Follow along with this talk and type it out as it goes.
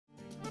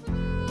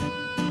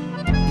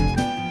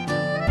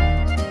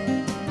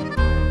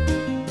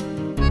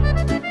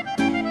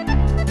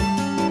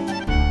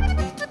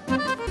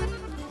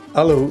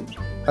Hello,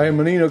 I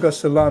am Nino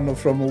Castellano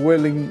from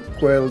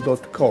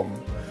quail.com,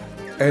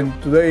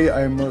 and today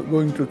I'm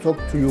going to talk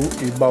to you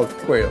about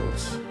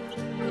quails.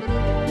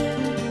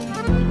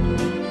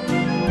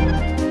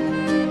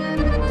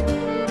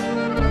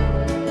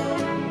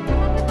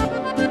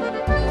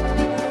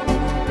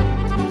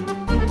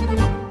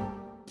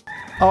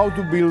 How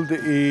to build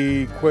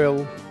a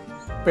quail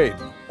pen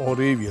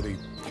or aviary.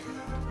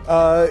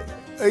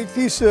 It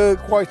is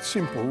quite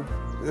simple.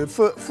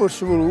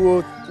 First of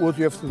all, what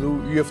you have to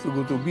do, you have to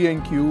go to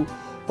B&Q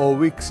or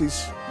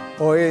Wix's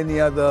or any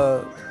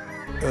other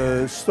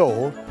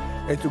store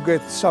and to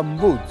get some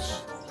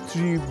woods,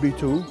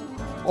 3x2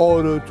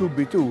 or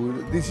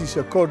 2x2. This is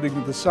according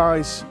to the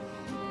size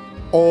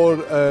or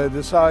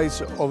the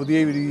size of the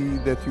aviary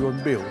that you want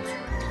to build.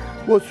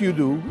 What you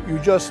do, you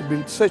just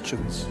build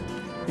sections.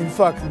 In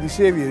fact, this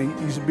aviary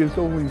is built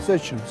only in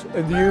sections,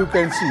 and you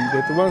can see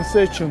that one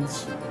section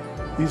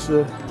is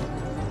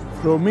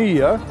from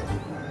here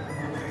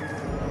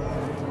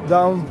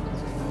down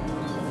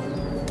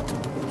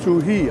to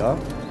here.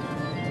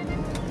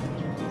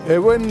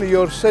 And when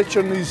your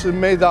section is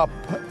made up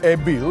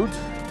and built,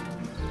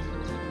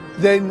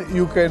 then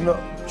you can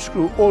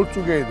screw all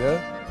together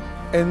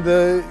and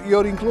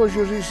your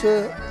enclosure is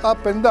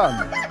up and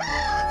done.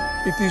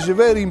 It is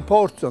very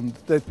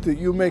important that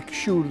you make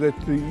sure that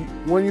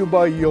when you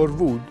buy your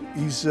wood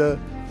is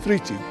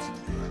treated,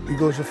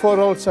 because for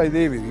outside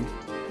aviary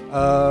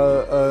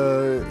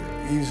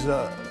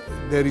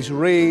there is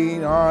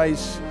rain,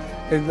 ice,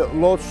 and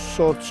lots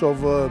sorts of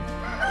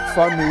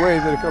funny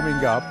weather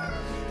coming up.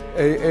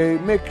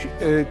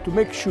 To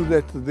make sure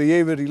that the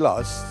aviary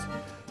lasts,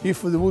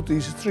 if the wood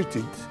is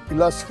treated, it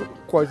lasts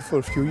for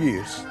a few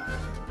years.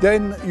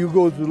 Then you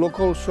go to the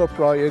local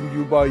supply and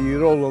you buy a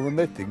roll of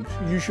netting.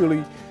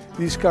 Usually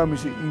this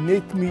comes in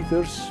 8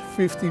 meters,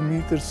 15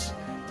 meters,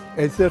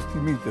 and 30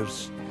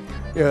 meters.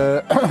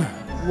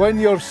 When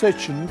your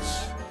sections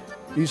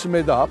is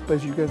made up,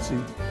 as you can see,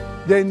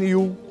 then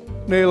you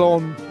nail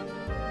on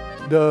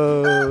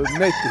the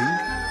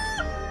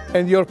netting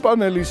and your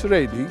panel is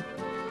ready.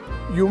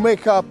 You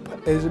make up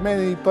as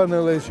many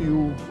panels as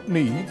you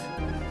need,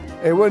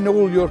 and when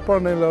all your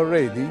panels are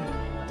ready,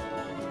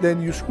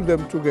 then you screw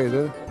them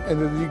together and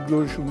the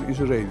enclosure is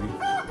ready.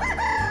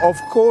 Of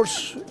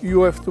course,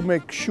 you have to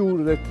make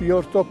sure that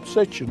your top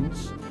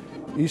sections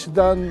is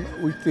done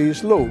with a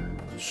slope,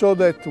 so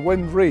that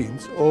when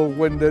rains or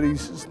when there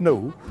is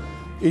snow,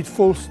 it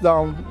falls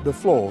down the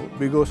floor,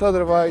 because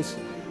otherwise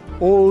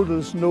all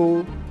the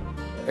snow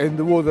and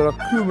the water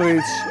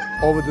accumulates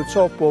over the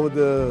top of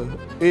the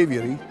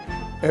aviary,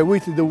 and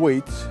with the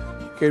weight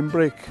can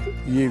break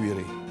the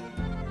aviary.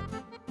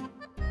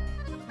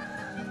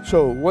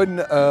 So when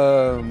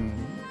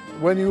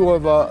you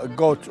have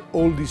got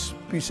all these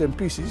bits and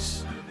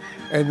pieces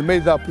and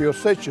made up your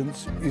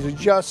sections,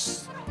 it's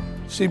just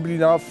simple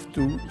enough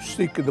to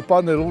stick the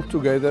panel all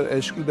together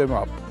and screw them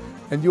up,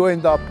 and you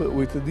end up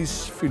with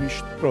this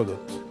finished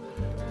product.